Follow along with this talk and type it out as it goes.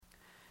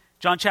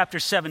John chapter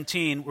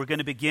 17, we're going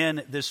to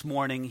begin this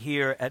morning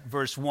here at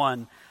verse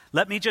 1.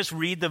 Let me just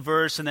read the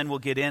verse and then we'll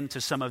get into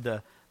some of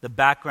the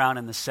background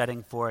and the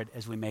setting for it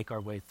as we make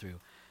our way through.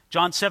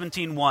 John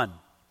 17:1.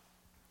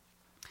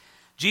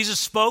 Jesus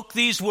spoke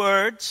these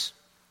words,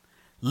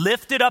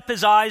 lifted up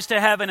his eyes to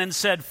heaven and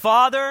said,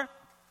 Father,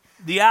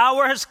 the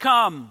hour has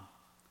come.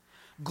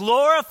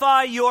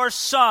 Glorify your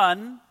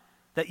Son,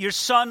 that your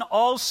Son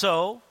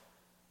also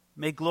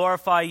may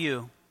glorify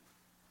you.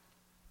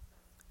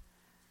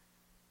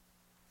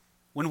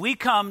 When we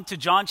come to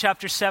John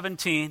chapter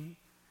 17,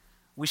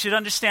 we should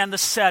understand the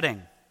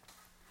setting.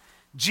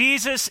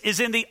 Jesus is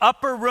in the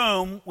upper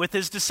room with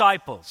his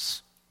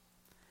disciples.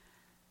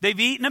 They've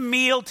eaten a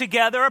meal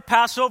together, a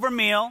Passover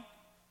meal,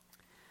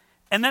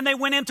 and then they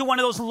went into one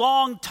of those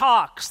long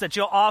talks that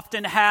you'll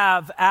often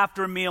have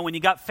after a meal when you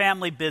got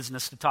family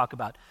business to talk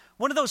about.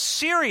 One of those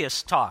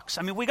serious talks.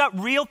 I mean, we got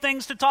real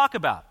things to talk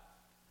about.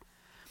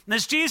 And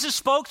as Jesus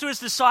spoke to his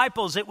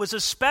disciples, it was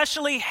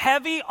especially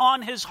heavy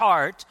on his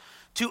heart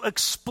to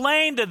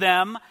explain to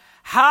them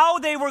how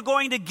they were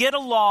going to get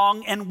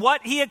along and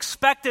what he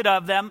expected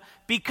of them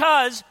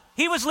because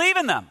he was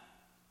leaving them.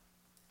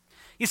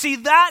 You see,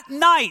 that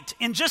night,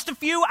 in just a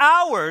few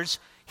hours,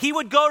 he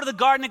would go to the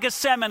Garden of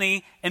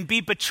Gethsemane and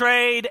be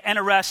betrayed and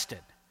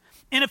arrested.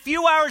 In a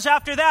few hours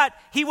after that,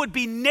 he would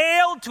be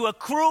nailed to a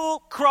cruel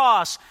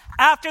cross.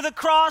 After the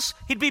cross,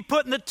 he'd be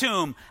put in the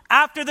tomb.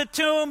 After the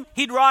tomb,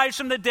 he'd rise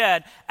from the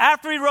dead.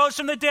 After he rose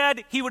from the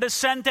dead, he would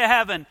ascend to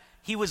heaven.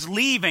 He was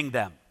leaving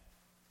them.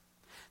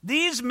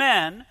 These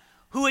men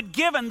who had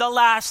given the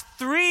last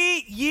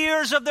 3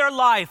 years of their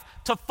life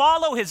to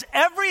follow his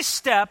every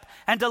step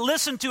and to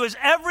listen to his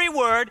every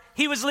word,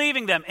 he was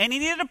leaving them, and he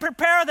needed to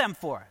prepare them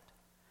for it.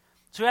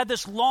 So he had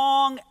this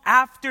long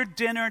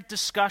after-dinner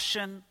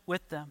discussion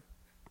with them.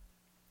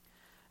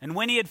 And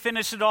when he had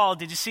finished it all,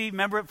 did you see,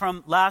 remember it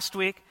from last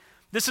week?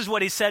 This is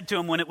what he said to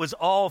him when it was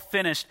all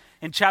finished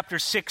in chapter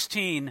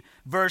 16,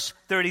 verse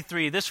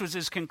 33. This was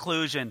his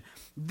conclusion.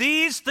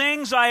 These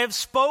things I have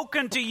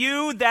spoken to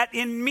you, that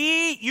in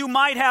me you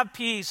might have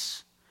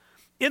peace.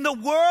 In the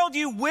world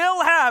you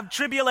will have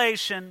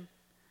tribulation,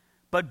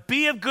 but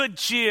be of good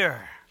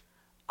cheer.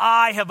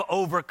 I have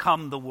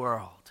overcome the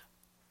world.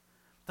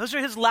 Those are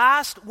his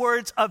last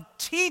words of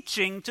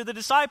teaching to the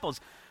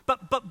disciples.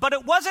 But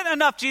it wasn't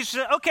enough. Jesus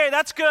said, okay,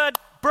 that's good.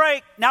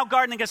 Break. Now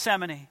Garden of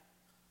Gethsemane.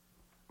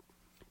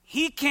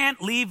 He can't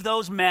leave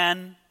those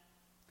men.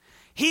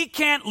 He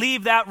can't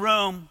leave that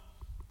room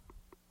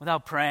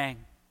without praying.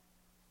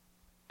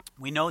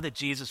 We know that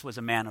Jesus was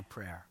a man of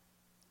prayer.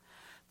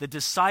 The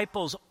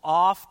disciples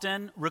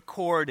often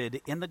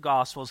recorded in the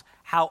Gospels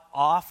how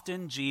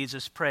often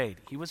Jesus prayed.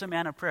 He was a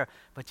man of prayer.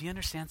 But do you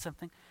understand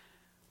something?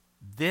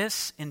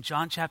 This, in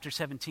John chapter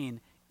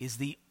 17, is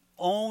the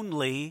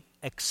only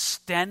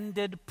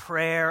extended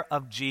prayer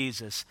of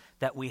Jesus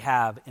that we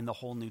have in the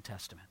whole New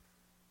Testament.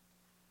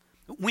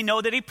 We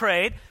know that he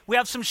prayed. We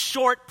have some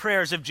short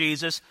prayers of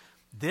Jesus.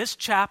 This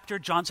chapter,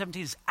 John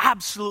 17, is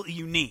absolutely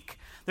unique.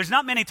 There's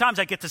not many times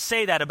I get to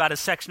say that about a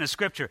section of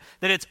Scripture,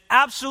 that it's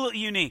absolutely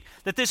unique,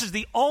 that this is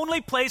the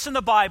only place in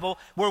the Bible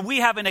where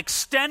we have an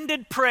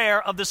extended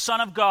prayer of the Son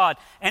of God,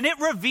 and it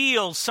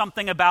reveals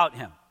something about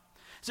him.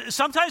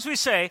 Sometimes we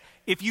say,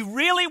 if you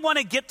really want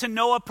to get to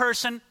know a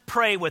person,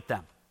 pray with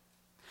them.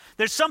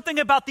 There's something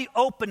about the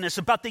openness,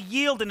 about the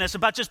yieldedness,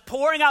 about just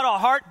pouring out a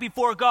heart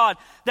before God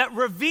that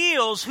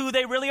reveals who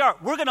they really are.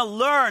 We're going to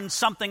learn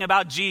something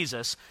about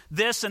Jesus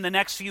this in the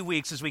next few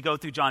weeks as we go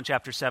through John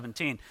chapter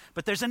 17.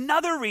 But there's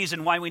another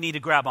reason why we need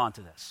to grab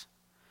onto this.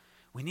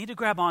 We need to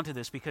grab onto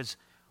this because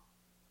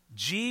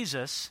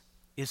Jesus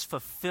is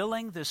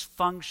fulfilling this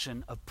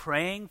function of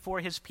praying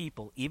for his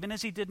people. Even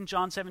as he did in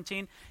John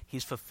 17,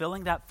 he's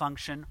fulfilling that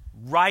function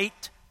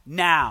right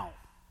now.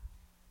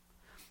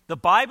 The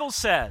Bible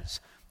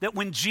says that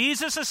when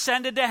Jesus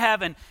ascended to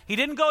heaven, he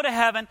didn't go to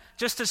heaven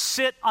just to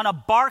sit on a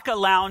Barca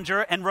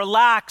lounger and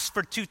relax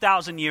for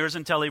 2,000 years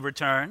until he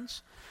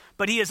returns.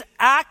 But he is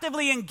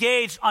actively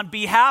engaged on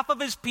behalf of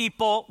his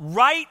people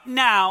right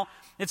now.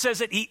 It says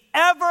that he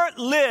ever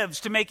lives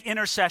to make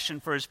intercession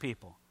for his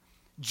people.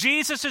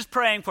 Jesus is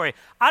praying for you.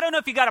 I don't know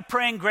if you got a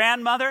praying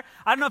grandmother.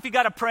 I don't know if you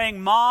got a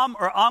praying mom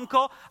or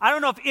uncle. I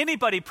don't know if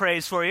anybody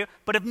prays for you.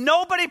 But if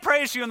nobody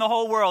prays for you in the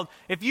whole world,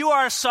 if you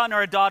are a son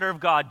or a daughter of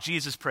God,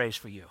 Jesus prays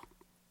for you.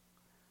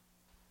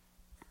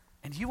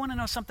 And do you want to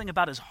know something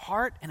about his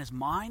heart and his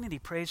mind and he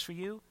prays for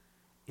you?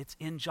 It's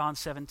in John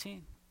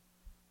 17.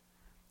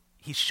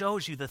 He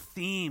shows you the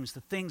themes,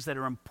 the things that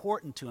are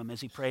important to him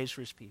as he prays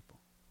for his people.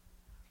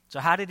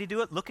 So how did he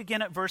do it? Look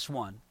again at verse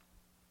 1.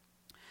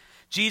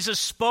 Jesus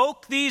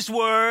spoke these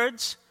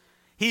words.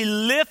 He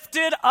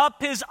lifted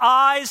up his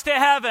eyes to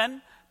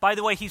heaven. By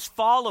the way, he's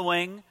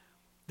following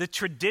the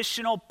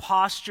traditional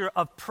posture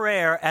of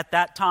prayer at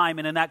that time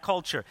and in that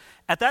culture.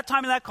 At that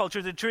time in that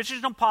culture, the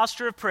traditional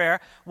posture of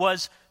prayer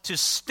was to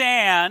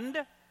stand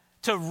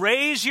to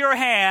raise your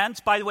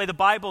hands. By the way, the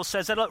Bible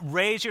says that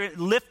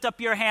lift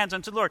up your hands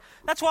unto the Lord.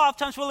 That's why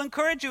oftentimes we'll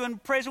encourage you in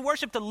praise and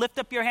worship to lift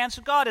up your hands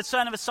to God. It's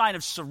kind of a sign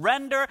of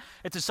surrender.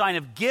 It's a sign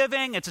of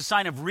giving. It's a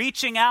sign of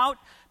reaching out.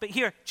 But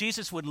here,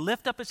 Jesus would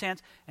lift up his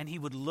hands and he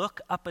would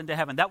look up into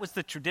heaven. That was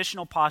the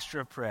traditional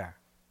posture of prayer.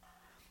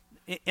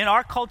 In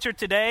our culture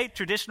today,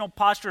 traditional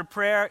posture of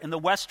prayer in the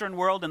Western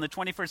world in the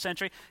 21st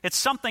century, it's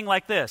something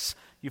like this.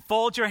 You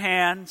fold your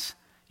hands,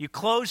 you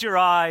close your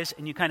eyes,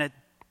 and you kind of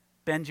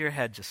bend your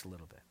head just a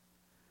little bit.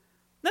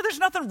 Now, there's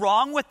nothing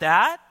wrong with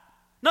that.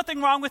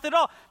 Nothing wrong with it at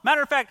all.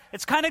 Matter of fact,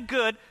 it's kind of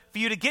good for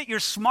you to get your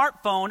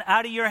smartphone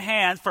out of your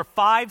hands for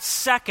 5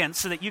 seconds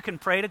so that you can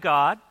pray to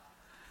God.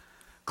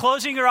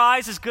 Closing your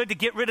eyes is good to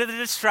get rid of the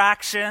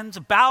distractions.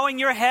 Bowing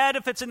your head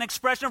if it's an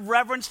expression of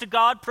reverence to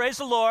God, praise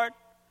the Lord.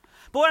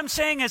 But what I'm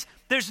saying is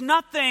there's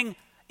nothing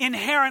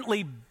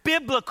inherently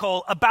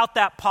biblical about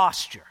that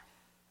posture.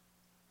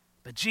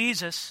 But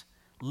Jesus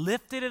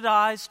lifted his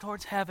eyes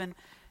towards heaven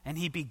and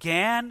he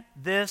began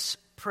this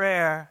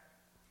prayer.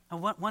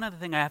 And one other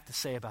thing I have to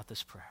say about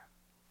this prayer.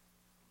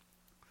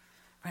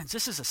 Friends,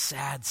 this is a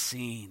sad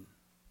scene.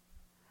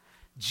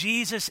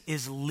 Jesus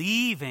is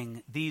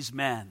leaving these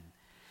men.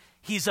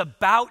 He's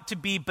about to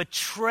be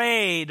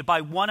betrayed by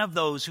one of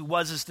those who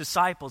was his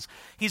disciples.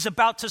 He's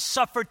about to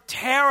suffer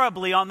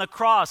terribly on the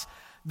cross.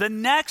 The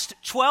next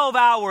 12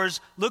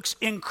 hours looks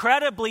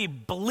incredibly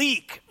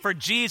bleak for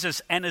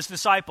Jesus and his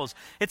disciples.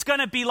 It's going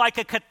to be like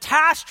a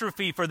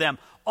catastrophe for them.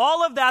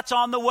 All of that's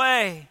on the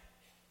way.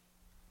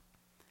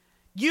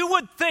 You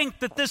would think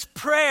that this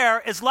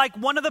prayer is like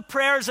one of the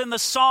prayers in the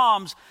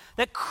Psalms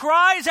that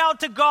cries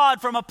out to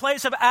God from a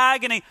place of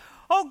agony.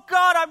 Oh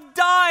God, I'm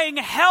dying,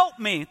 help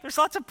me. There's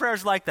lots of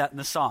prayers like that in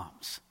the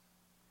Psalms.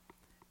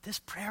 This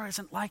prayer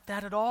isn't like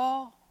that at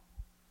all.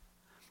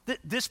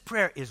 This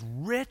prayer is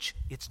rich,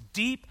 it's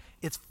deep,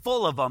 it's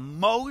full of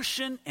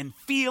emotion and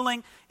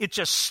feeling. It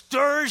just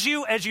stirs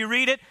you as you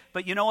read it.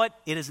 But you know what?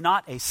 It is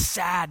not a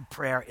sad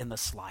prayer in the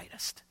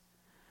slightest.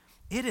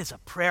 It is a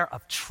prayer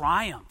of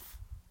triumph.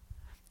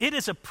 It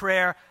is a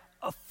prayer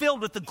filled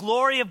with the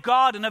glory of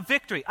God and of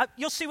victory.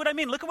 You'll see what I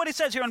mean. Look at what he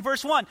says here in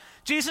verse 1.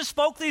 Jesus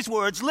spoke these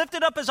words,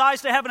 lifted up his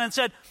eyes to heaven and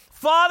said,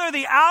 Father,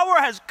 the hour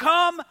has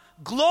come.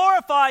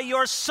 Glorify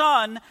your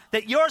Son,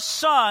 that your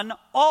Son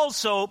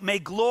also may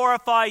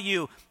glorify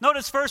you.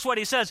 Notice first what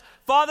he says.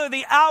 Father,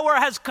 the hour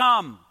has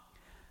come.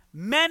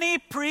 Many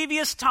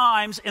previous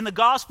times in the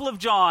Gospel of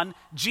John,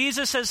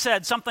 Jesus has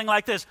said something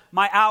like this.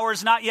 My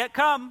hour's not yet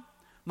come.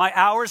 My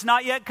hour's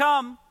not yet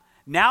come.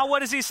 Now what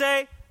does he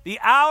say? The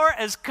hour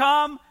has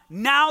come.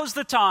 Now's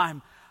the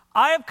time.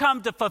 I have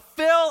come to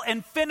fulfill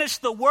and finish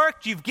the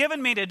work you've given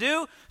me to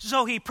do.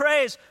 So he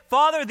prays,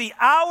 Father, the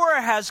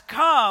hour has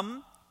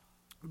come.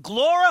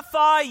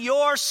 Glorify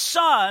your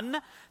Son,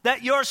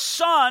 that your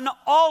Son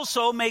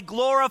also may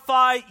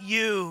glorify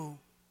you.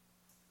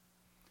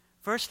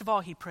 First of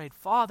all, he prayed,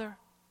 Father,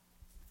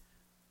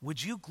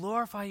 would you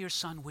glorify your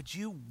Son? Would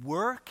you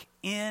work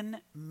in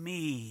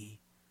me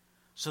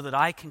so that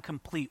I can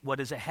complete what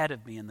is ahead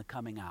of me in the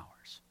coming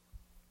hours?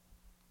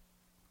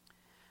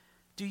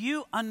 Do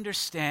you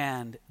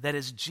understand that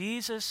as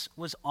Jesus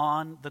was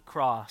on the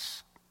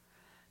cross,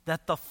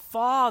 that the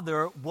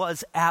Father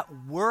was at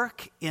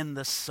work in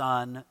the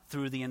Son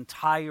through the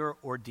entire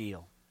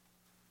ordeal?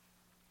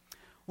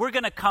 We're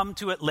going to come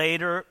to it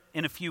later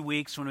in a few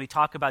weeks when we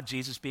talk about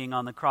Jesus being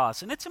on the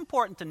cross. And it's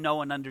important to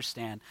know and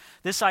understand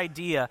this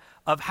idea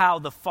of how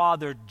the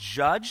Father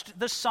judged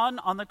the Son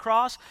on the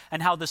cross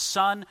and how the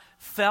Son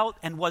felt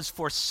and was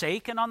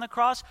forsaken on the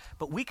cross.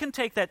 But we can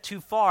take that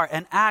too far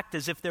and act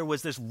as if there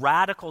was this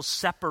radical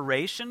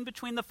separation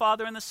between the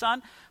Father and the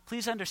Son.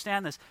 Please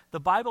understand this. The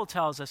Bible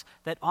tells us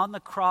that on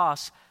the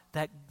cross,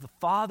 that the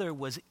Father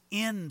was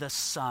in the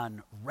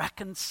Son,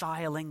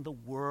 reconciling the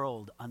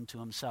world unto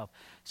himself.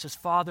 He says,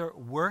 Father,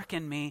 work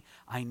in me.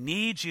 I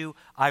need you.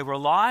 I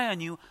rely on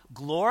you.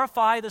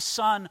 Glorify the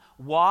Son.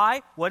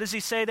 Why? What does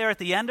he say there at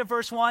the end of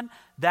verse 1?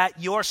 That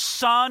your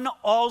Son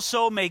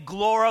also may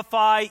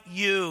glorify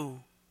you.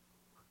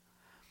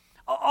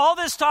 All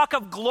this talk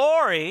of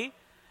glory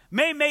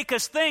may make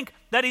us think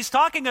that he's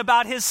talking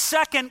about his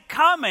second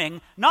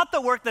coming, not the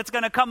work that's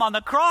going to come on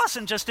the cross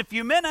in just a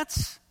few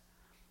minutes.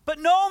 But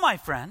no, my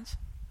friends,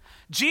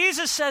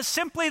 Jesus says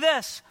simply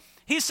this.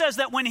 He says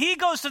that when he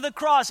goes to the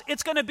cross,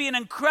 it's going to be an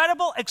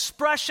incredible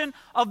expression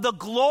of the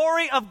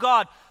glory of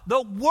God.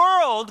 The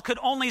world could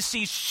only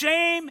see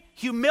shame,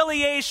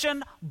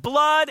 humiliation,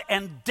 blood,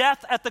 and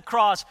death at the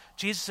cross.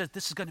 Jesus says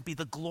this is going to be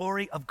the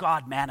glory of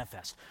God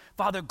manifest.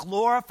 Father,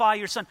 glorify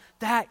your Son,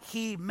 that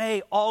he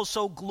may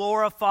also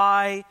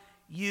glorify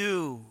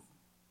you.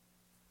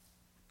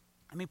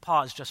 Let me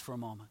pause just for a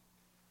moment.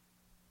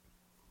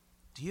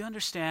 Do you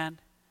understand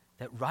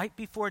that right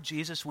before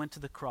Jesus went to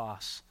the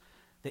cross,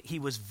 that he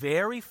was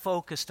very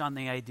focused on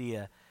the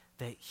idea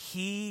that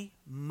he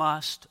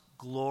must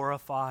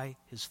glorify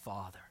his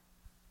Father?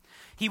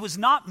 He was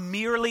not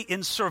merely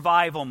in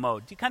survival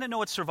mode. Do you kind of know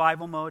what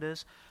survival mode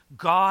is?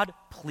 God,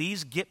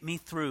 please get me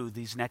through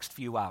these next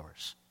few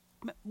hours.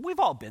 We've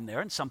all been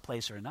there in some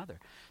place or another.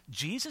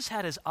 Jesus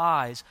had his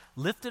eyes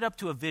lifted up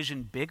to a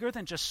vision bigger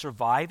than just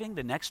surviving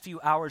the next few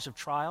hours of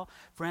trial.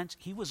 Friends,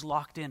 he was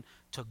locked in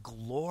to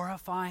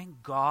glorifying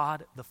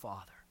God the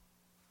Father.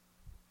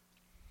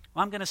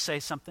 Well, I'm going to say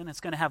something.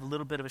 It's going to have a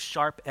little bit of a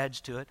sharp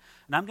edge to it.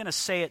 And I'm going to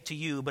say it to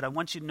you, but I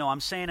want you to know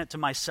I'm saying it to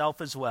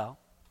myself as well.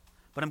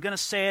 But I'm going to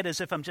say it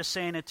as if I'm just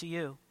saying it to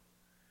you.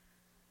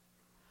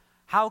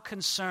 How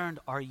concerned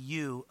are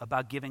you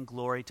about giving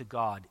glory to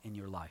God in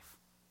your life?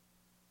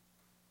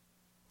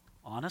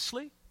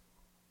 Honestly?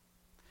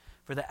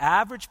 For the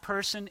average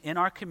person in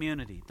our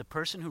community, the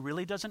person who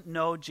really doesn't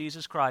know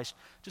Jesus Christ,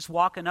 just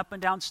walking up and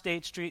down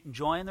State Street,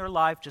 enjoying their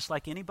life just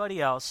like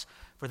anybody else,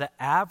 for the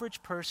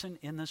average person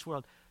in this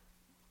world,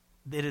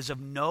 it is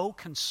of no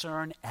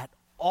concern at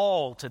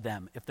all to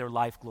them if their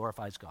life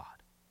glorifies God.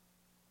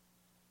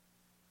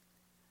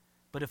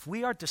 But if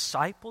we are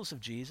disciples of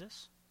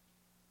Jesus,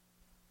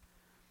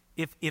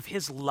 if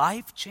his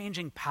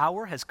life-changing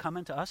power has come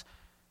into us,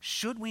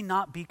 should we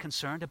not be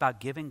concerned about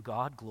giving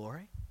God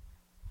glory?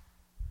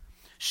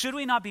 Should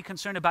we not be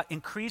concerned about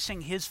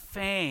increasing his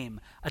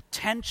fame,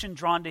 attention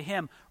drawn to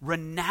him,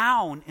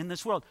 renown in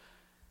this world?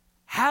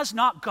 Has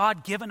not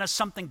God given us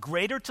something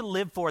greater to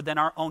live for than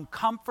our own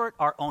comfort,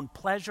 our own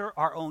pleasure,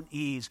 our own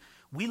ease?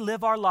 We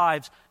live our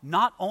lives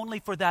not only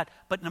for that,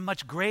 but in a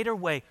much greater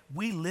way.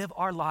 We live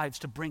our lives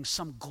to bring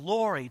some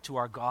glory to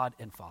our God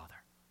and Father.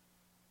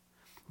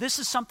 This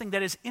is something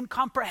that is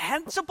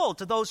incomprehensible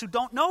to those who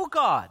don't know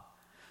God,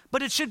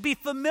 but it should be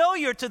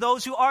familiar to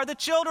those who are the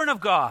children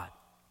of God.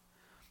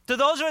 To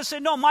those who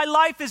say, no, my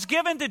life is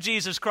given to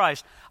Jesus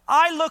Christ.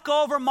 I look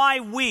over my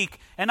week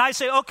and I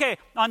say, okay,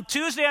 on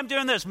Tuesday I'm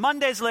doing this.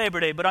 Monday's Labor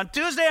Day, but on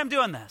Tuesday I'm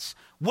doing this.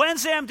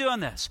 Wednesday I'm doing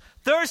this.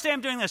 Thursday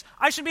I'm doing this.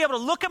 I should be able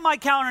to look at my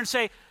calendar and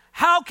say,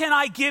 how can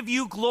I give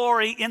you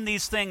glory in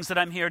these things that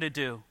I'm here to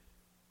do?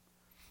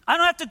 I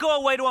don't have to go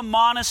away to a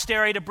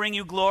monastery to bring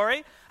you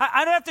glory.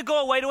 I don't have to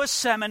go away to a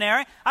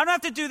seminary. I don't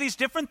have to do these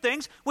different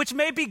things, which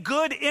may be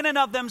good in and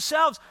of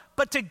themselves,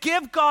 but to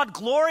give God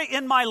glory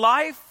in my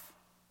life,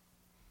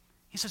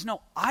 he says,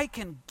 no, I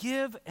can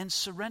give and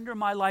surrender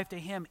my life to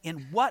him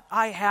in what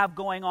I have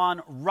going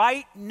on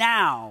right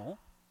now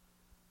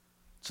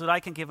so that I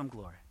can give him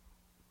glory.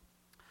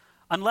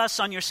 Unless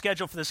on your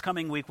schedule for this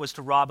coming week was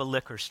to rob a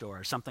liquor store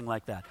or something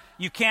like that.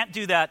 You can't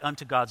do that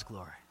unto God's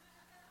glory.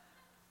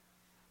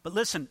 But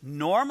listen,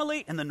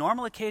 normally, in the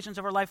normal occasions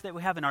of our life that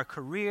we have in our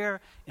career,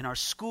 in our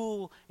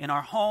school, in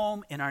our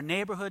home, in our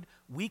neighborhood,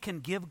 we can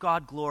give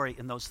God glory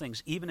in those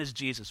things, even as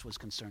Jesus was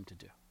concerned to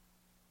do.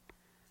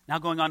 Now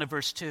going on to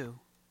verse 2.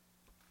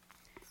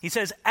 He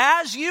says,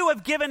 as you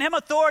have given him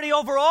authority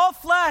over all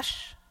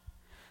flesh,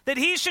 that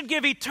he should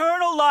give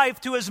eternal life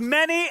to as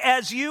many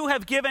as you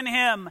have given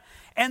him.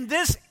 And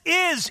this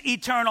is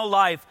eternal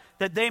life,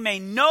 that they may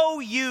know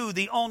you,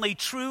 the only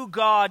true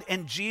God,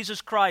 and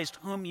Jesus Christ,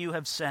 whom you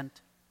have sent.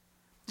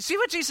 You see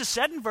what Jesus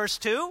said in verse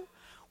 2?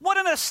 What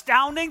an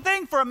astounding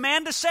thing for a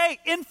man to say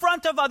in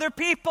front of other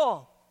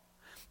people.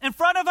 In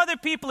front of other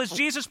people as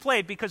Jesus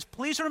prayed, because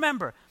please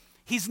remember,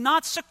 he's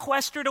not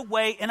sequestered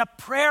away in a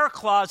prayer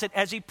closet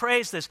as he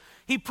prays this.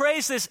 He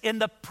prays this in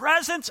the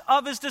presence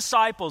of his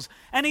disciples.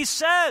 And he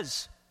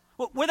says,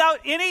 without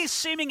any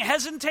seeming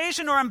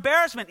hesitation or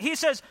embarrassment, he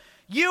says,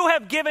 you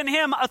have given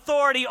him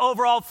authority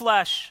over all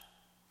flesh.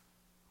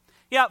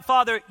 Yeah,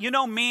 Father, you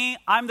know me,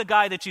 I'm the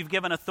guy that you've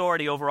given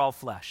authority over all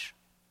flesh.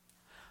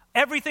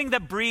 Everything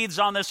that breathes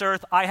on this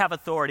earth, I have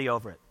authority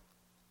over it.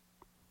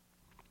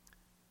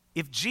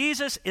 If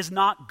Jesus is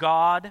not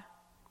God,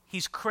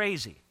 he's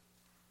crazy.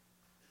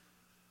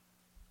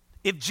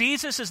 If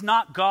Jesus is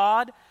not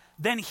God,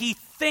 then he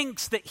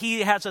thinks that he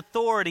has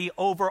authority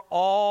over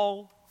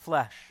all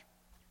flesh.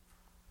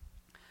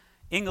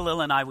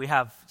 Inga-Lill and I, we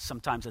have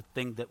sometimes a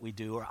thing that we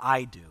do, or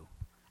I do.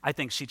 I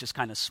think she just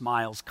kind of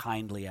smiles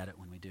kindly at it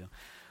when we do.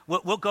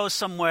 We'll go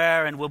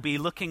somewhere and we'll be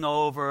looking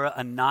over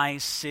a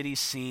nice city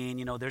scene.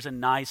 You know, there's a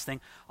nice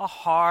thing, a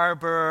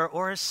harbor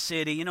or a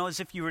city, you know, as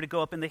if you were to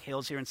go up in the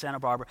hills here in Santa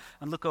Barbara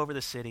and look over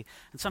the city.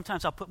 And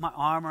sometimes I'll put my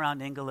arm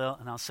around Inga-Lill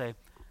and I'll say,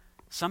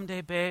 someday,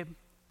 babe,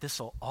 this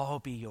will all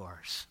be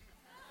yours.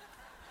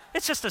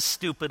 It's just a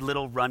stupid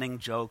little running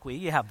joke.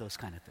 You have those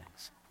kind of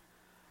things.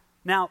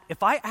 Now,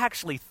 if I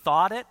actually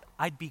thought it,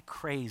 I'd be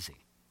crazy.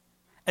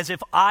 As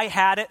if I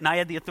had it and I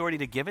had the authority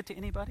to give it to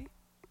anybody.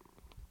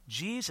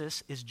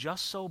 Jesus is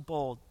just so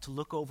bold to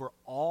look over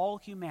all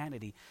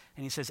humanity,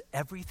 and he says,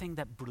 everything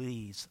that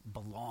breathes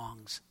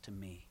belongs to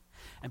me.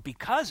 And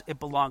because it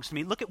belongs to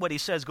me, look at what he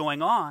says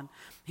going on.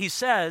 He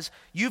says,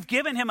 you've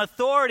given him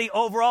authority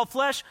over all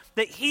flesh,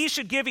 that he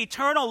should give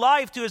eternal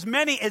life to as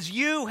many as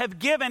you have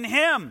given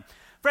him.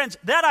 Friends,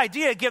 that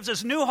idea gives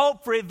us new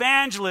hope for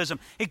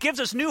evangelism. It gives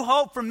us new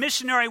hope for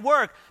missionary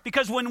work,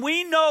 because when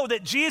we know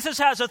that Jesus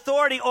has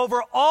authority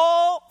over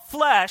all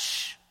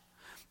flesh,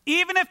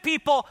 even if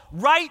people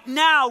right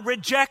now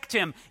reject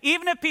him,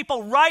 even if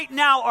people right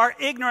now are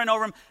ignorant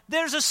over him,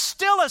 there's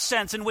still a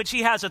sense in which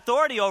he has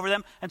authority over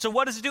them. And so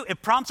what does it do?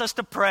 It prompts us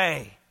to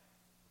pray.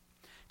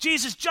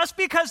 Jesus, just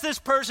because this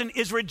person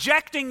is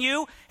rejecting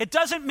you, it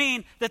doesn't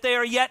mean that they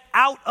are yet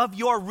out of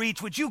your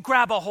reach. Would you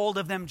grab a hold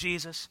of them,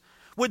 Jesus?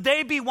 Would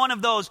they be one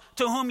of those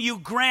to whom you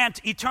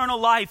grant eternal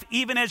life,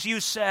 even as you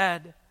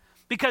said?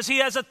 Because he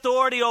has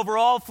authority over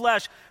all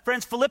flesh.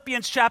 Friends,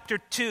 Philippians chapter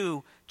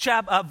 2,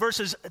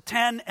 verses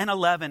 10 and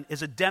 11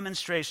 is a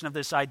demonstration of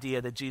this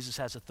idea that Jesus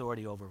has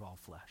authority over all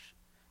flesh.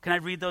 Can I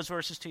read those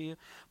verses to you?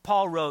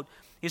 Paul wrote,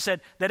 he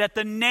said, that at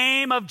the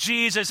name of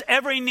Jesus,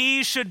 every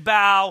knee should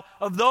bow,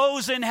 of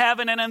those in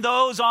heaven and of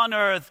those on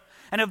earth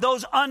and of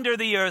those under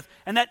the earth,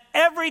 and that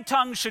every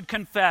tongue should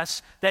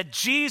confess that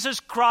Jesus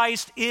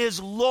Christ is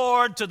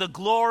Lord, to the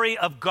glory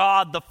of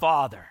God the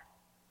Father.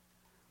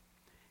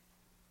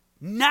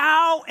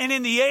 Now and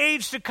in the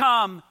age to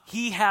come,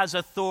 he has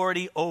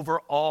authority over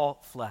all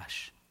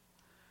flesh.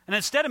 And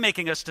instead of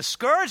making us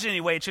discouraged in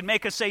any way, it should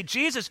make us say,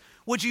 Jesus,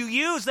 would you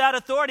use that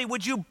authority?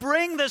 Would you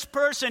bring this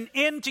person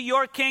into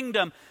your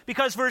kingdom?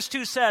 Because verse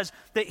 2 says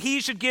that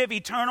he should give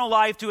eternal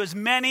life to as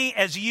many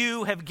as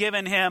you have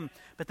given him.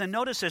 But then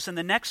notice this, in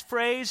the next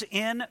phrase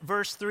in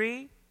verse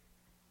 3,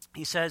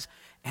 he says,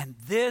 and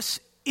this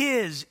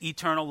is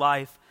eternal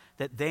life,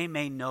 that they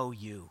may know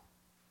you.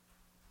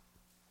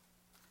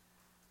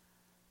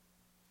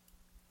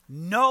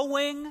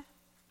 Knowing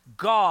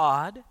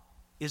God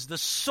is the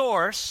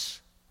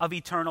source of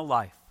eternal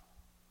life.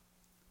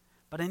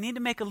 But I need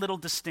to make a little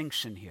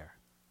distinction here.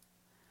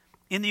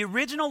 In the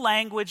original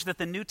language that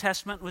the New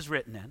Testament was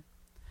written in,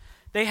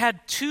 they had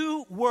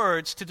two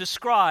words to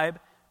describe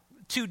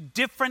two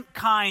different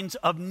kinds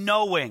of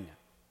knowing.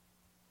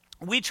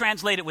 We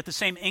translate it with the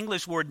same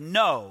English word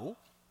know,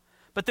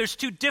 but there's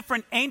two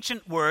different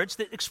ancient words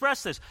that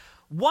express this.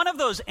 One of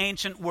those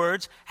ancient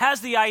words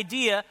has the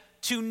idea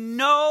to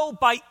know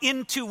by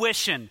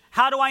intuition.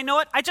 How do I know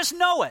it? I just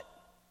know it.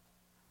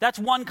 That's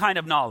one kind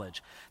of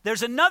knowledge.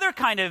 There's another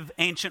kind of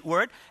ancient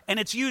word, and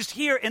it's used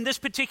here in this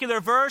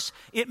particular verse.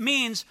 It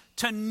means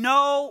to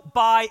know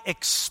by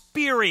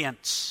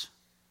experience.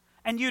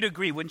 And you'd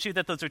agree, wouldn't you,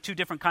 that those are two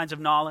different kinds of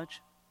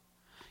knowledge?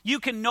 You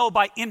can know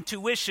by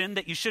intuition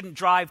that you shouldn't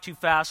drive too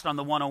fast on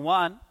the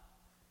 101.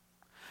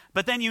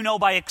 But then you know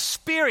by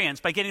experience,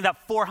 by getting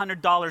that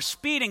 $400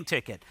 speeding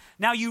ticket.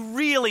 Now you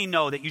really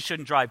know that you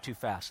shouldn't drive too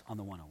fast on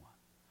the 101.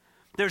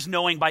 There's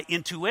knowing by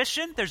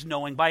intuition, there's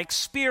knowing by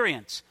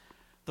experience.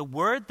 The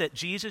word that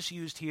Jesus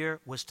used here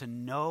was to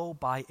know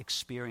by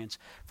experience.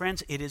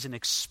 Friends, it is an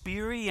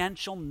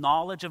experiential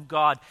knowledge of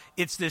God.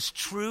 It's this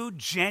true,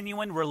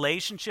 genuine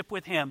relationship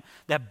with him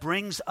that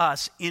brings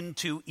us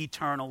into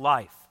eternal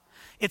life.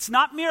 It's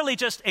not merely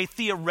just a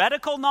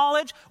theoretical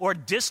knowledge or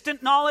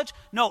distant knowledge.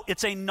 No,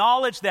 it's a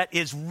knowledge that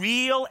is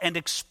real and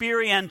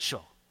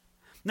experiential.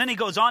 And then he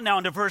goes on now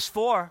into verse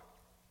 4.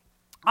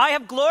 I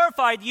have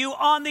glorified you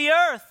on the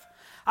earth.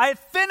 I have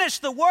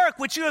finished the work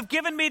which you have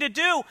given me to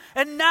do.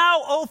 And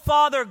now, O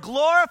Father,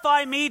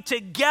 glorify me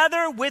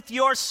together with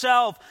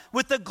yourself,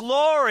 with the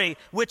glory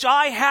which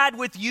I had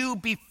with you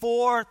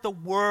before the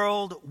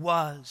world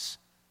was.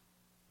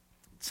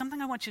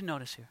 Something I want you to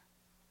notice here.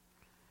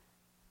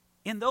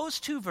 In those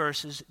two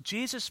verses,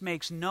 Jesus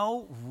makes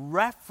no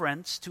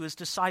reference to his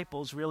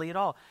disciples really at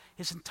all.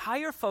 His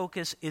entire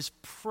focus is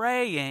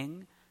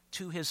praying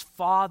to his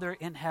Father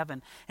in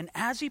heaven. And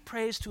as he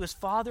prays to his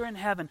Father in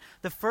heaven,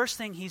 the first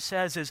thing he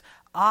says is,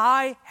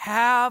 I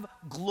have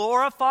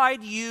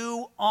glorified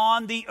you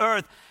on the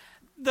earth.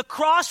 The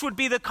cross would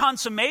be the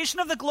consummation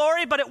of the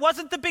glory, but it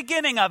wasn't the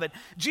beginning of it.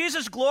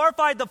 Jesus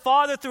glorified the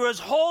Father through his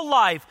whole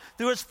life,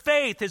 through his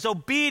faith, his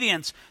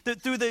obedience,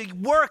 through the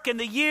work and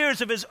the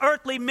years of his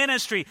earthly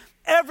ministry.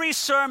 Every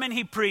sermon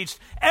he preached,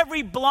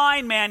 every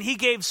blind man he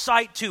gave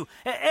sight to,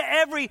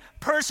 every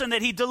person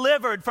that he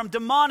delivered from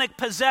demonic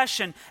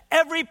possession,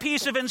 every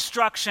piece of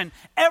instruction,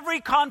 every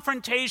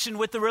confrontation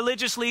with the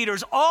religious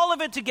leaders, all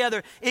of it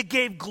together, it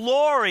gave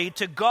glory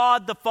to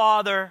God the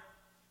Father.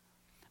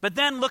 But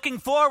then looking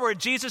forward,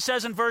 Jesus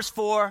says in verse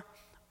 4,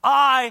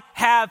 I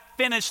have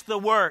finished the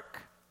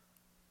work.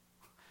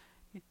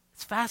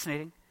 It's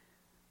fascinating.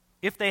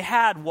 If they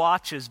had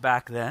watches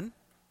back then,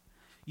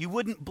 you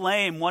wouldn't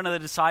blame one of the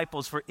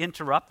disciples for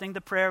interrupting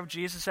the prayer of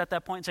Jesus at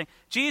that point and saying,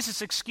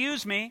 Jesus,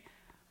 excuse me,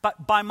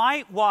 but by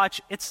my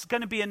watch, it's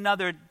going to be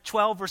another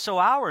 12 or so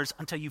hours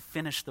until you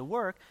finish the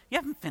work. You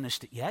haven't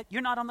finished it yet.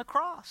 You're not on the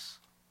cross.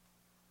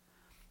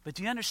 But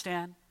do you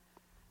understand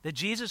that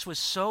Jesus was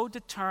so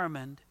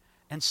determined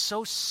and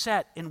so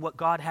set in what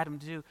God had him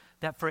to do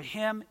that for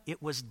him it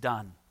was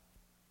done.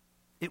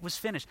 It was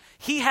finished.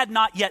 He had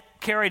not yet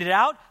carried it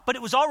out, but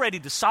it was already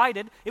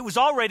decided. It was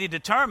already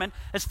determined.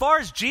 As far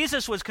as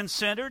Jesus was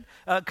concerned,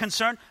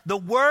 the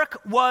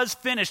work was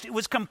finished. It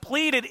was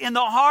completed in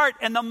the heart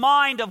and the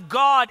mind of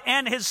God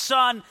and his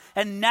Son,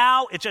 and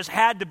now it just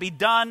had to be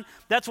done.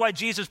 That's why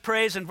Jesus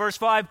prays in verse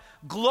 5,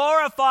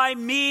 glorify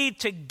me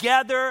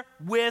together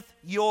with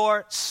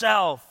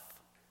yourself.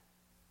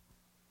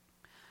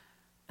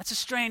 That's a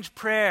strange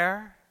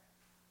prayer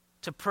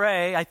to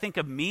pray. I think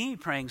of me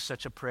praying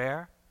such a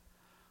prayer.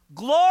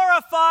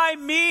 Glorify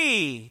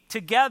me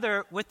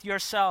together with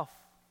yourself.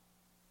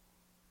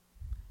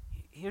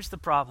 Here's the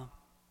problem.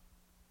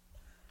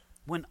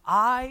 when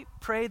I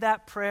pray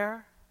that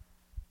prayer,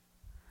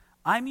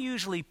 I'm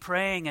usually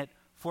praying it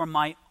for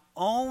my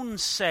own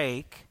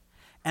sake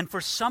and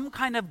for some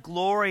kind of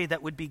glory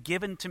that would be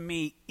given to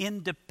me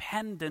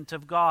independent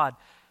of God.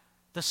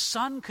 The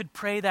Son could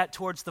pray that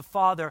towards the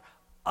Father,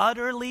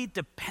 utterly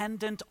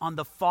dependent on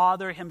the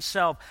Father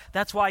himself.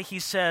 That's why he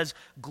says,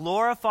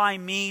 glorify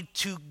me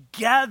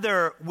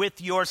together with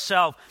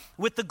yourself,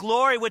 with the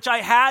glory which I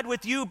had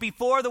with you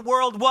before the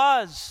world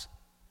was.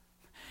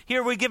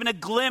 Here we're given a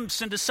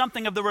glimpse into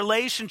something of the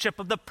relationship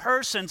of the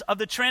persons of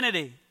the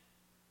Trinity.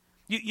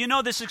 You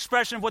know this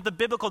expression of what the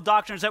biblical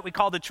doctrine is that we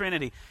call the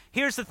Trinity.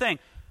 Here's the thing.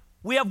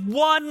 We have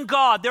one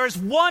God. There is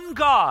one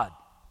God.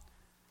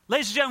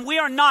 Ladies and gentlemen, we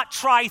are not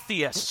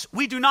tritheists.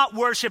 We do not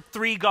worship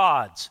three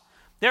gods.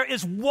 There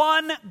is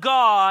one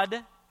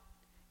God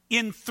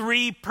in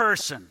three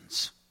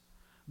persons.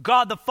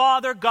 God the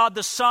Father, God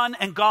the Son,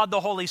 and God the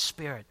Holy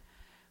Spirit.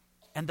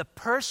 And the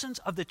persons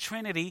of the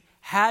Trinity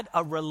had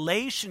a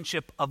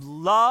relationship of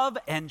love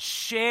and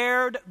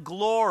shared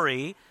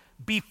glory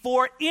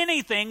before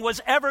anything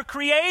was ever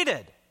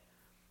created.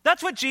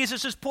 That's what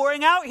Jesus is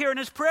pouring out here in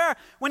his prayer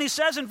when he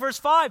says in verse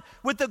 5,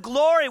 with the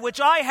glory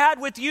which I had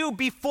with you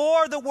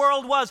before the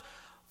world was.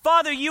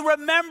 Father, you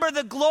remember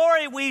the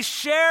glory we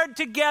shared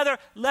together.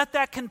 Let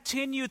that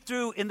continue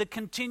through in the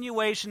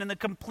continuation and the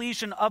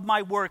completion of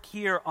my work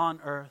here on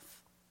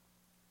earth.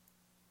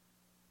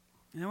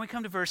 And then we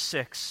come to verse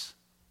 6.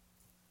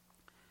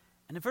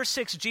 And in verse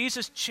 6,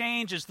 Jesus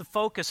changes the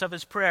focus of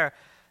his prayer.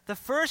 The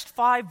first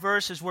 5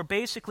 verses were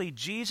basically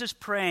Jesus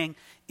praying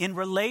in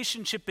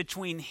relationship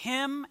between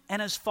him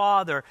and his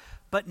Father.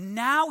 But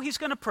now he's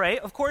going to pray,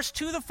 of course,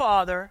 to the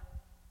Father,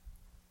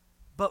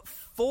 but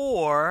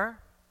for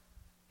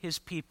his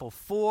people,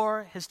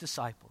 for his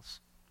disciples.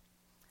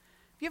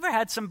 Have you ever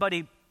had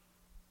somebody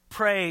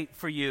pray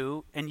for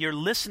you and you're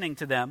listening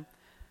to them?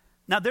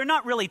 Now, they're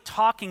not really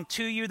talking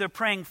to you, they're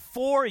praying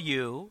for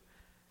you,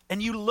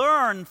 and you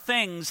learn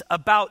things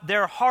about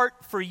their heart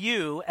for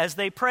you as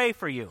they pray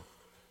for you.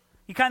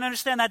 You kind of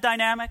understand that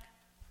dynamic?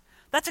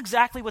 That's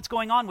exactly what's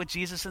going on with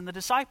Jesus and the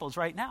disciples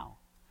right now.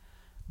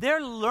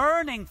 They're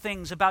learning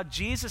things about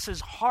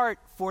Jesus' heart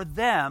for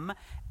them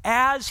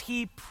as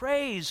he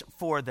prays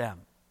for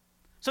them.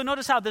 So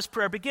notice how this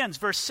prayer begins,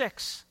 verse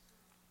 6.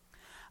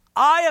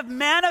 I have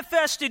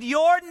manifested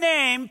your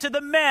name to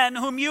the men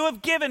whom you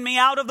have given me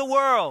out of the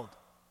world.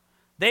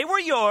 They were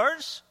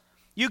yours,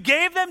 you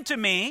gave them to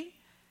me,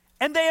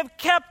 and they have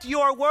kept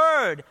your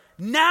word.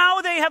 Now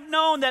they have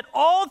known that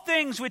all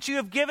things which you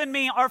have given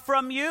me are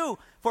from you.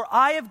 For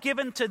I have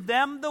given to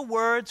them the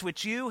words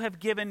which you have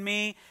given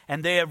me,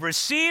 and they have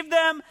received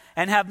them,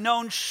 and have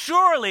known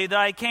surely that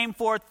I came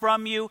forth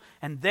from you,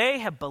 and they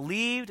have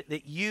believed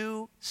that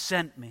you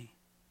sent me.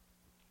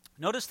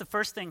 Notice the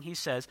first thing he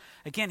says.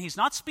 Again, he's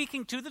not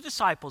speaking to the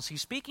disciples.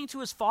 He's speaking to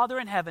his Father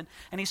in heaven.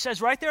 And he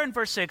says right there in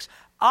verse 6,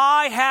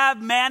 I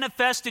have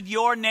manifested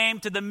your name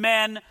to the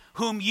men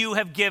whom you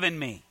have given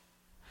me.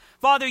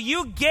 Father,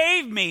 you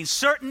gave me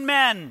certain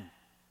men.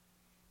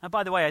 Now,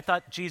 by the way, I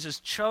thought Jesus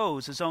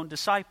chose his own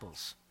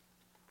disciples.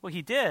 Well,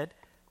 he did,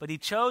 but he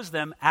chose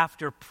them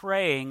after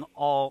praying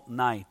all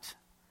night.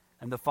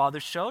 And the Father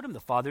showed him, the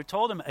Father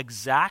told him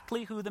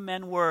exactly who the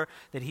men were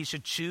that he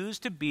should choose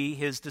to be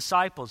his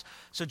disciples.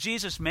 So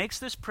Jesus makes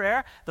this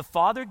prayer. The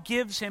Father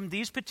gives him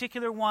these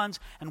particular ones.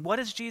 And what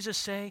does Jesus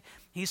say?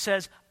 He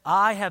says,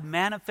 I have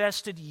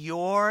manifested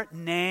your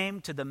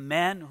name to the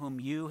men whom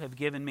you have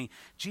given me.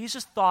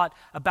 Jesus thought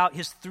about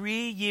his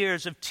 3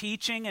 years of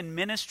teaching and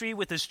ministry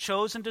with his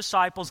chosen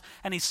disciples,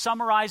 and he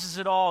summarizes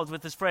it all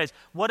with this phrase,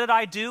 what did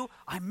I do?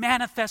 I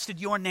manifested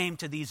your name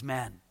to these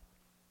men.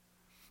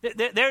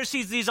 There's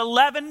these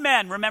 11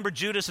 men. Remember,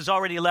 Judas has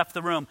already left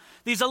the room.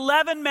 These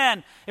 11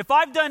 men, if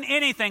I've done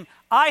anything,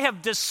 I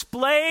have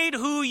displayed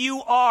who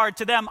you are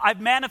to them.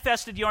 I've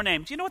manifested your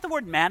name. Do you know what the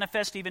word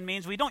manifest even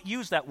means? We don't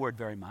use that word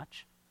very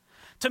much.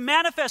 To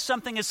manifest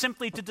something is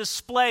simply to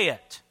display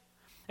it.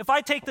 If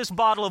I take this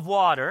bottle of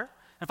water,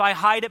 if I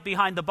hide it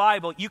behind the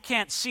Bible, you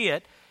can't see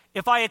it.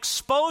 If I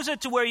expose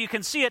it to where you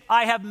can see it,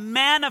 I have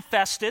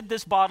manifested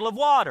this bottle of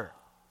water.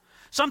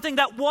 Something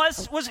that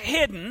was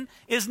hidden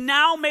is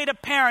now made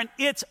apparent.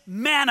 It's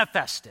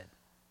manifested.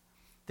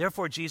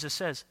 Therefore, Jesus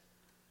says,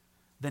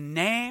 the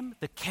name,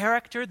 the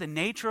character, the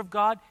nature of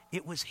God,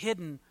 it was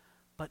hidden,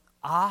 but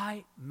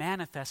I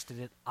manifested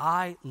it.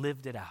 I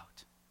lived it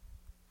out.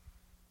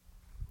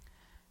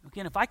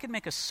 Again, if I could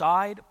make a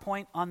side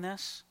point on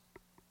this,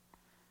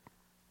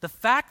 the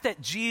fact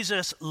that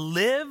Jesus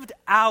lived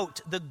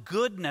out the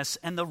goodness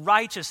and the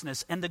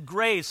righteousness and the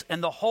grace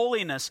and the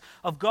holiness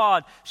of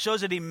God shows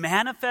that he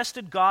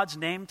manifested God's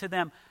name to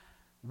them.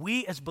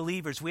 We as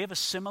believers, we have a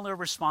similar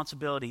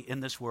responsibility in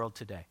this world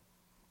today.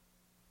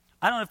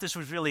 I don't know if this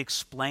was really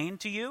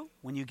explained to you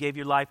when you gave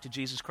your life to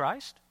Jesus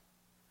Christ,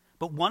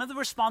 but one of the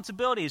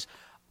responsibilities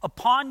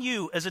upon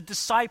you as a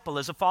disciple,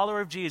 as a follower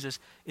of Jesus,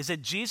 is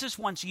that Jesus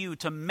wants you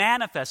to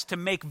manifest, to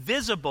make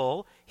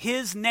visible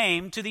his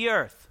name to the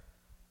earth.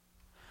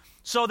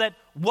 So that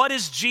what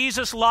is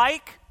Jesus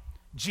like?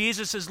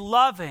 Jesus is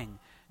loving.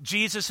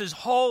 Jesus is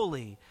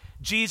holy.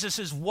 Jesus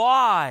is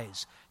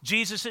wise.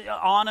 Jesus,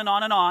 on and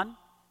on and on.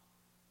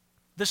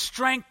 The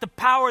strength, the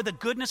power, the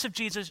goodness of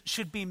Jesus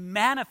should be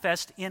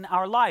manifest in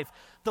our life.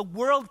 The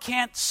world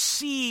can't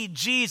see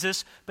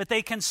Jesus, but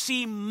they can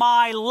see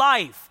my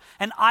life.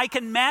 And I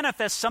can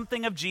manifest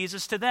something of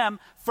Jesus to them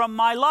from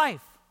my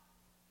life.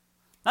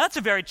 Now, that's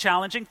a very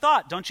challenging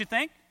thought, don't you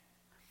think?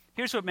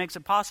 Here's what makes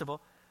it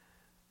possible.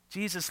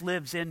 Jesus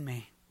lives in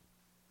me.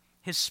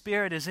 His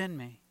Spirit is in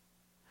me.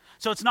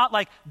 So it's not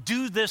like,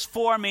 do this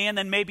for me and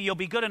then maybe you'll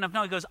be good enough.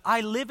 No, he goes,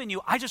 I live in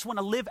you. I just want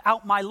to live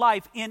out my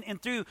life in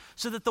and through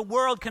so that the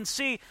world can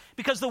see.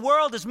 Because the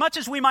world, as much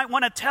as we might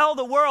want to tell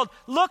the world,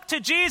 look to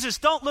Jesus,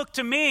 don't look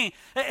to me.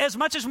 As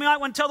much as we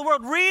might want to tell the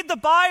world, read the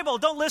Bible,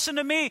 don't listen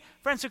to me.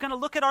 Friends, they're going to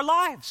look at our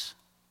lives.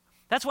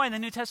 That's why in the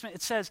New Testament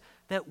it says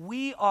that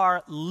we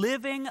are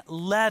living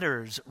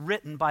letters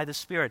written by the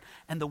Spirit.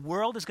 And the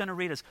world is going to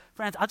read us.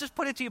 Friends, I'll just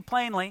put it to you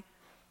plainly.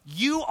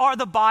 You are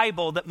the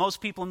Bible that most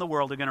people in the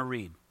world are going to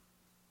read.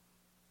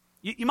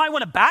 You might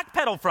want to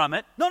backpedal from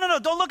it. No,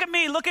 don't look at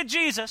me, look at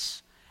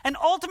Jesus. And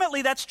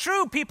ultimately that's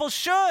true, people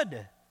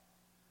should.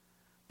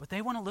 But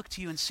they want to look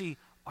to you and see,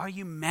 are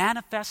you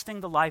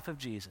manifesting the life of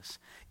Jesus?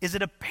 Is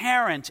it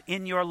apparent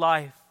in your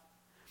life?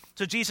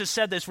 So Jesus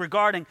said this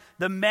regarding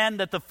the men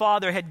that the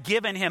Father had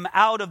given him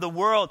out of the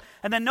world.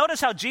 And then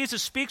notice how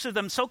Jesus speaks of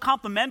them so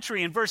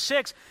complimentary in verse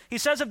 6. He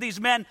says of these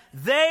men,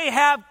 they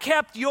have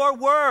kept your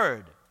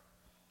word.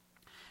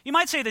 You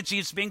might say that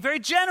Jesus is being very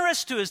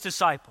generous to his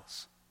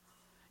disciples.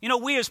 You know,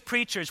 we as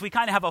preachers, we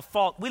kind of have a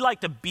fault. We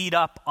like to beat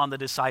up on the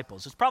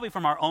disciples. It's probably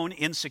from our own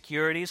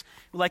insecurities.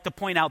 We like to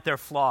point out their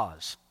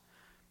flaws.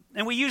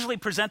 And we usually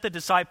present the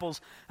disciples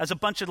as a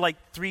bunch of like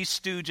Three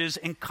Stooges,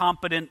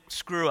 incompetent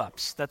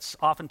screw-ups. That's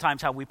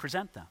oftentimes how we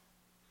present them.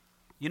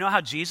 You know how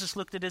Jesus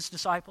looked at his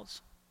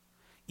disciples?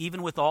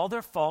 Even with all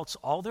their faults,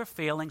 all their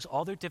failings,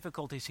 all their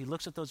difficulties, he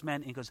looks at those men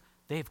and he goes,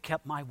 they have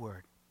kept my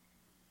word.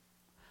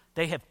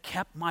 They have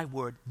kept my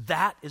word.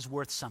 That is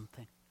worth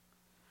something.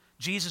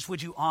 Jesus,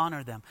 would you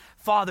honor them?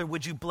 Father,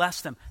 would you bless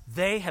them?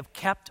 They have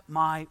kept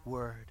my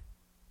word.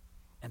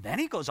 And then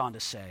he goes on to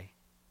say,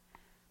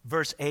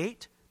 verse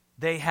 8,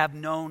 they have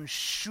known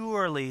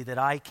surely that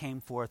I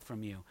came forth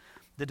from you.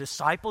 The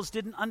disciples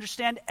didn't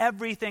understand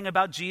everything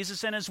about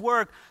Jesus and his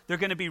work. They're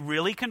going to be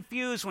really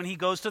confused when he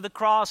goes to the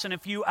cross in a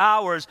few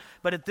hours.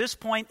 But at this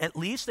point, at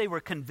least they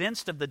were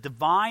convinced of the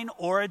divine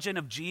origin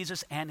of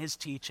Jesus and his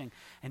teaching.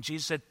 And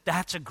Jesus said,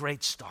 that's a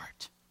great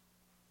start.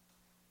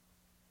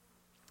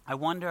 I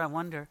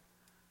wonder,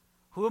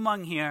 who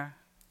among here,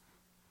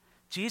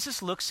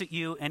 Jesus looks at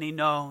you and he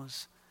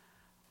knows,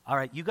 all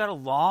right, you got a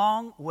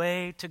long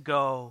way to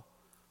go,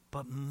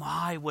 but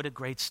my, what a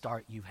great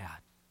start you've had.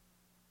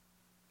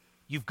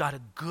 You've got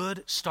a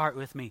good start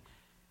with me.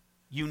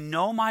 You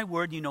know my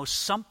word, you know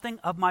something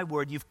of my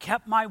word, you've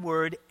kept my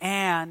word,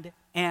 and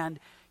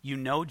you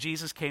know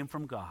Jesus came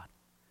from God.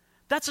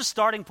 That's a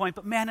starting point,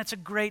 but man, it's a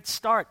great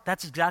start.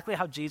 That's exactly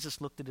how Jesus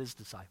looked at his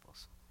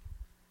disciples.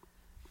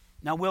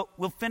 Now,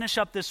 we'll finish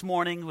up this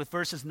morning with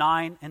verses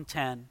 9 and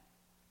 10.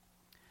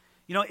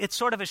 You know, it's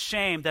sort of a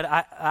shame that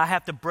I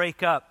have to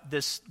break up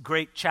this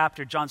great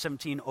chapter, John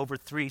 17, over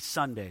 3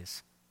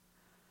 Sundays.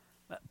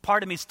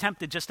 Part of me is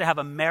tempted just to have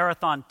a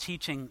marathon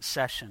teaching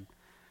session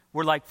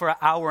where, like, for an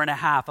hour and a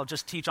half, I'll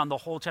just teach on the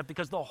whole chapter,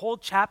 because the whole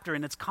chapter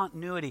in its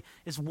continuity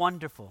is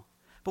wonderful.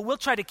 But we'll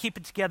try to keep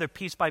it together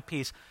piece by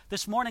piece.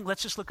 This morning,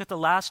 let's just look at the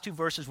last 2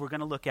 verses we're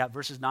going to look at,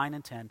 verses 9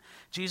 and 10.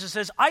 Jesus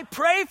says, I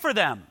pray for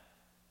them.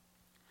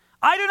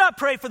 I do not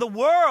pray for the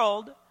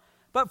world,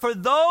 but for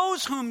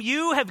those whom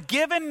you have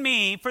given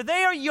me, for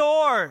they are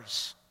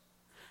yours.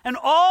 And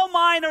all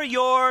mine are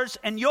yours,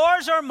 and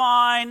yours are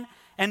mine,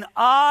 and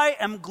I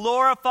am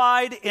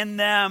glorified in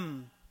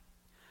them.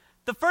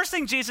 The first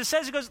thing Jesus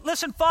says, he goes,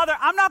 listen, Father,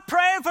 I'm not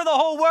praying for the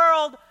whole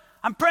world.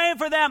 I'm praying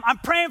for them. I'm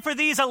praying for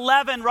these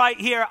 11 right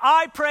here.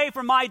 I pray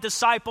for my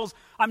disciples.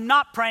 I'm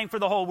not praying for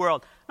the whole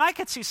world. And I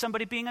could see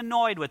somebody being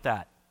annoyed with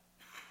that.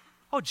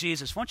 Oh,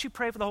 Jesus, won't you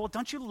pray for the whole world?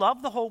 Don't you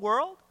love the whole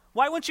world?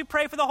 Why wouldn't you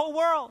pray for the whole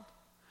world?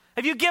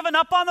 Have you given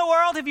up on the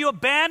world? Have you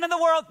abandoned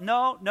the world?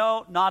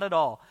 No, not at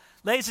all.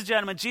 Ladies and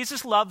gentlemen,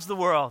 Jesus loves the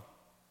world.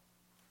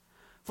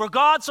 For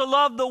God so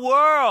loved the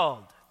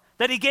world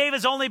that he gave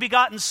his only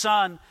begotten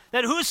Son,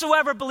 that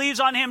whosoever believes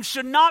on him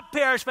should not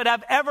perish but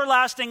have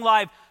everlasting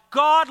life.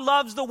 God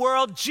loves the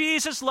world.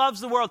 Jesus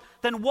loves the world.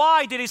 Then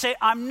why did he say,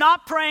 I'm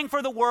not praying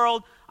for the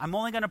world. I'm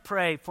only going to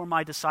pray for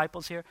my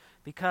disciples here?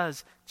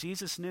 Because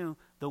Jesus knew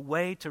the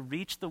way to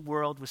reach the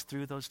world was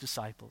through those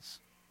disciples.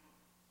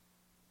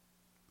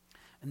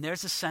 And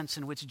there's a sense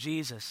in which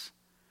Jesus,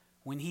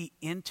 when he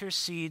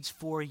intercedes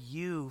for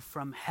you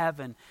from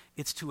heaven,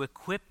 it's to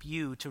equip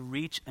you to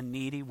reach a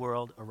needy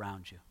world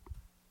around you.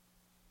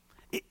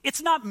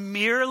 It's not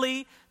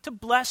merely to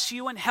bless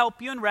you and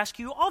help you and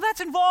rescue you. All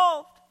that's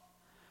involved.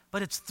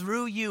 But it's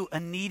through you a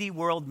needy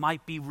world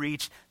might be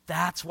reached.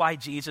 That's why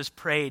Jesus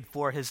prayed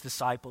for his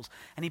disciples.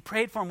 And he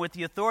prayed for them with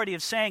the authority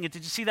of saying it.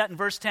 Did you see that in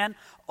verse 10?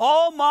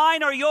 All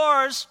mine are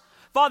yours.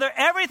 Father,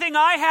 everything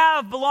I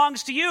have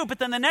belongs to you. But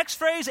then the next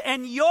phrase,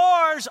 and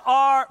yours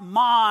are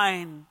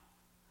mine.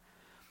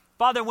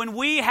 Father, when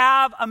we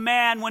have a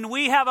man, when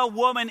we have a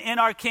woman in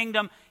our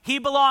kingdom, he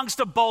belongs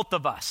to both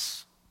of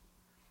us.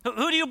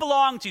 Who do you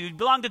belong to? You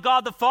belong to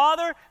God the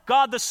Father,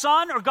 God the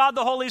Son, or God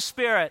the Holy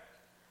Spirit?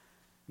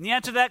 And the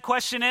answer to that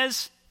question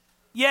is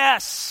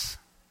yes.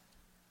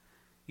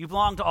 You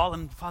belong to all.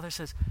 And the Father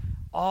says,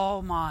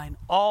 all mine,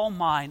 all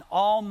mine,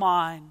 all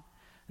mine.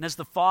 And as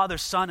the Father,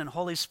 Son, and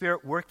Holy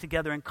Spirit work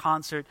together in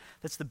concert,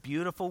 that's the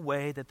beautiful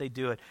way that they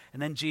do it.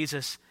 And then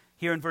Jesus,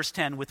 here in verse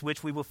 10, with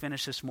which we will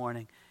finish this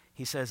morning,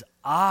 he says,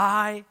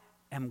 I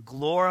am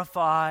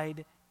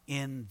glorified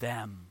in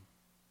them.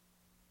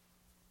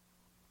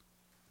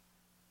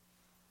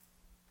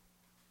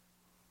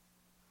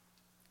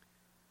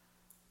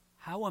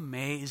 How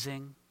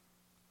amazing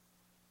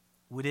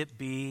would it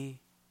be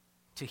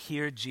to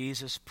hear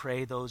Jesus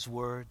pray those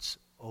words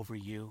over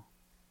you?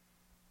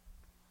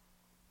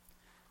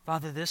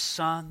 Father, this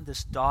son,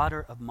 this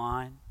daughter of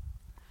mine,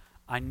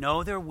 I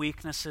know their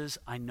weaknesses,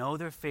 I know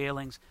their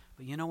failings,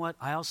 but you know what?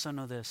 I also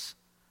know this.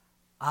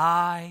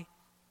 I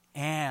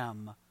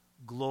am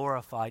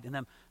glorified in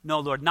them.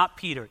 No, Lord, not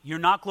Peter. You're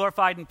not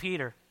glorified in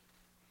Peter.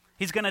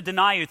 He's going to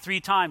deny you 3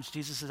 times.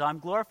 Jesus says, I'm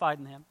glorified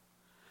in him.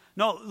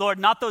 No, Lord,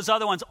 not those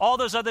other ones. All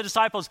those other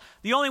disciples.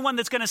 The only one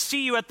that's going to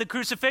see you at the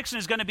crucifixion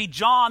is going to be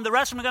John. The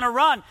rest of them are going to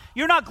run.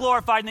 You're not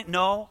glorified in it.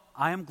 No,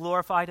 I am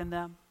glorified in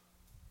them.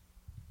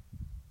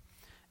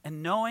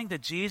 And knowing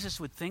that Jesus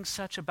would think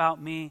such about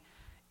me,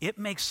 it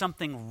makes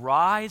something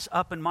rise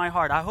up in my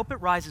heart. I hope it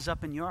rises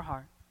up in your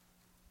heart.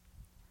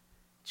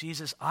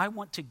 Jesus, I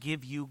want to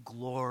give you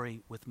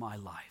glory with my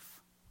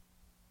life.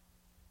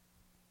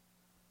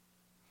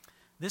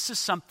 This is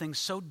something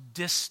so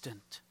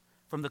distant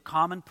from the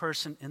common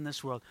person in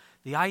this world.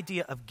 The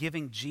idea of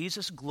giving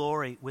Jesus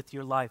glory with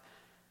your life.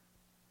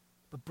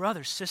 But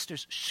brothers,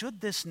 sisters,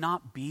 should this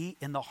not be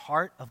in the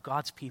heart of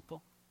God's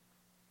people?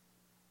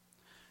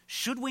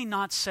 Should we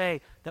not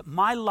say that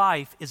my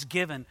life is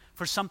given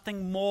for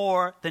something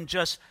more than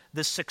just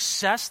the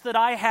success that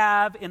I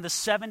have in the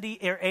 70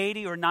 or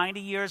 80 or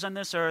 90 years on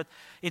this earth?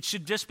 It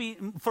should just be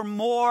for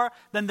more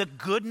than the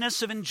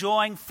goodness of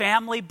enjoying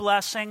family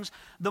blessings,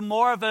 the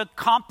more of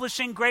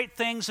accomplishing great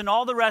things and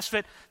all the rest of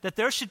it, that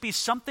there should be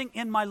something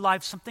in my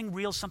life, something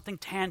real, something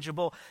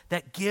tangible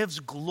that gives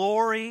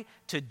glory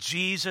to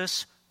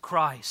Jesus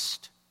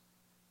Christ.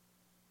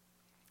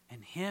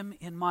 And him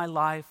in my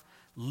life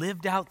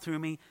lived out through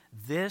me.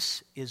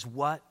 This is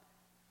what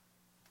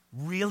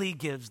really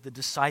gives the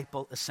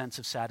disciple a sense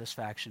of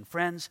satisfaction.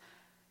 Friends,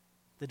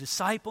 the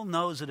disciple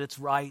knows that it's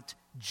right.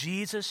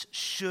 Jesus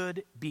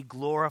should be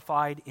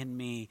glorified in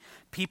me.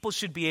 People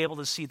should be able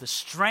to see the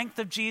strength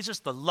of Jesus,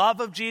 the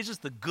love of Jesus,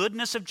 the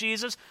goodness of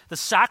Jesus, the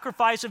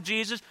sacrifice of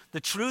Jesus,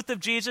 the truth of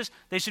Jesus.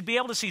 They should be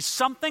able to see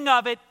something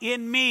of it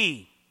in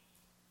me.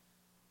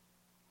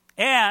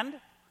 And,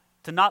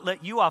 to not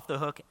let you off the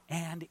hook,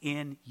 and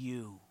in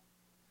you.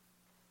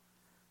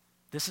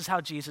 This is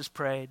how Jesus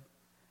prayed,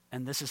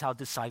 and this is how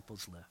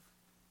disciples live.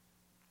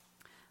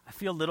 I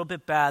feel a little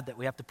bit bad that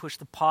we have to push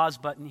the pause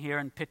button here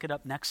and pick it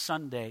up next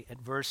Sunday at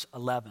verse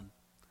 11.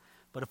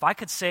 But if I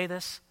could say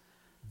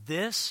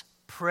this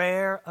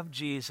prayer of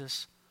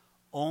Jesus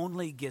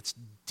only gets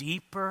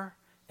deeper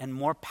and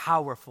more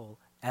powerful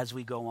as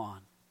we go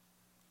on.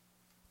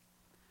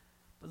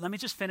 But let me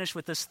just finish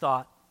with this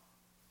thought.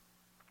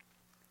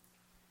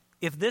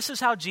 If this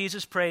is how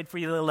Jesus prayed for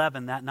you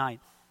 11 that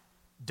night,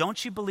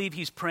 don't you believe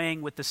he's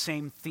praying with the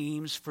same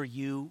themes for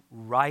you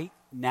right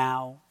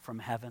now from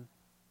heaven?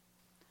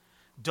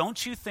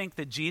 Don't you think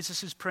that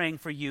Jesus is praying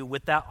for you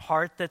with that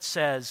heart that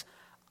says,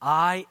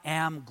 I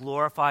am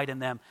glorified in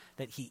them,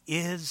 that he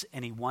is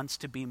and he wants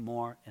to be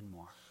more and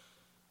more?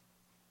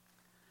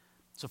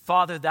 So,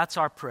 Father, that's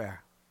our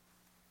prayer.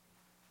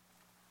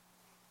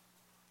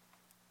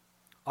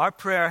 Our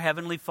prayer,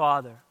 Heavenly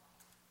Father,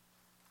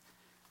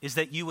 is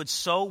that you would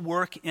so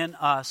work in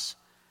us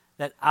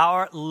that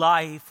our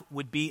life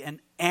would be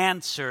an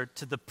answer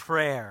to the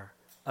prayer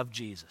of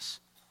Jesus.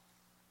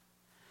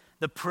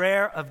 The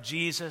prayer of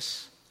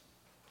Jesus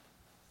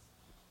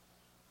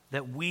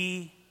that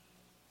we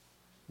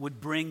would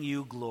bring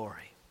you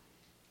glory.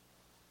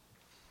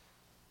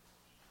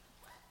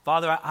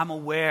 Father, I'm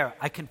aware,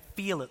 I can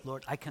feel it,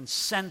 Lord, I can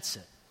sense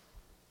it,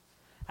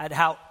 at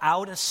how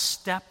out of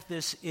step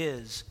this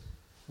is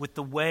with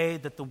the way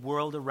that the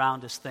world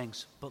around us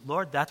thinks. But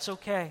Lord, that's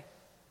okay.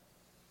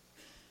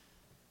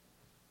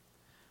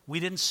 We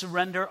didn't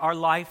surrender our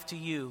life to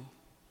you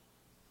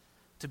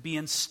to be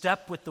in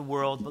step with the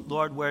world, but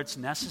Lord, where it's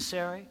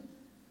necessary,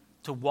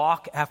 to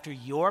walk after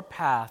your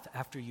path,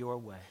 after your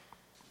way.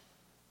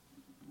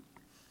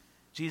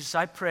 Jesus,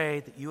 I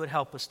pray that you would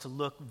help us to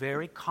look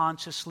very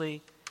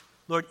consciously,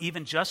 Lord,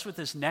 even just with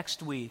this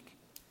next week,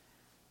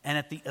 and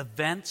at the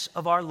events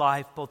of our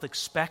life, both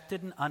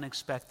expected and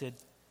unexpected,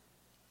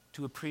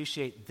 to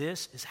appreciate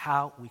this is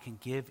how we can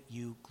give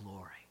you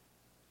glory.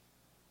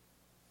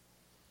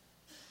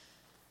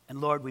 And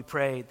Lord, we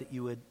pray that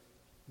you would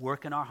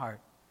work in our heart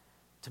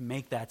to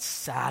make that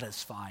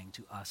satisfying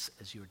to us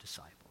as your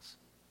disciples.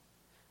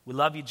 We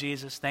love you,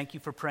 Jesus. Thank you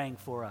for praying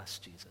for us,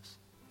 Jesus.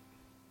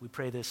 We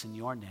pray this in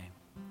your name.